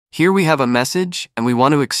Here we have a message, and we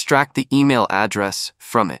want to extract the email address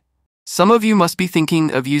from it. Some of you must be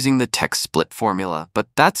thinking of using the text split formula, but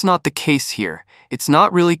that's not the case here. It's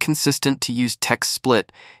not really consistent to use text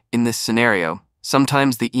split in this scenario.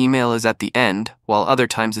 Sometimes the email is at the end, while other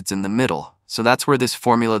times it's in the middle. So that's where this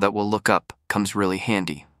formula that we'll look up comes really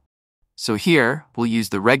handy. So here, we'll use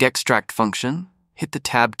the Regextract function, hit the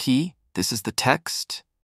tab key, this is the text,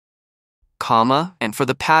 comma, and for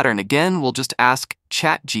the pattern, again, we'll just ask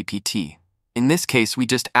ChatGPT. In this case, we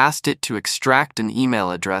just asked it to extract an email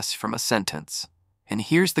address from a sentence. And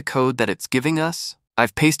here's the code that it's giving us.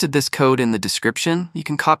 I've pasted this code in the description. You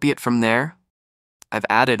can copy it from there. I've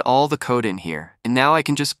added all the code in here, and now I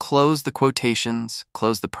can just close the quotations,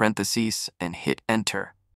 close the parentheses, and hit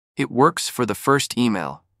enter. It works for the first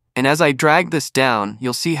email. And as I drag this down,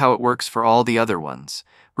 you'll see how it works for all the other ones,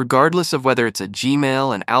 regardless of whether it's a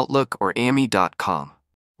Gmail, an Outlook, or AMI.com.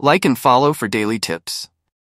 Like and follow for daily tips.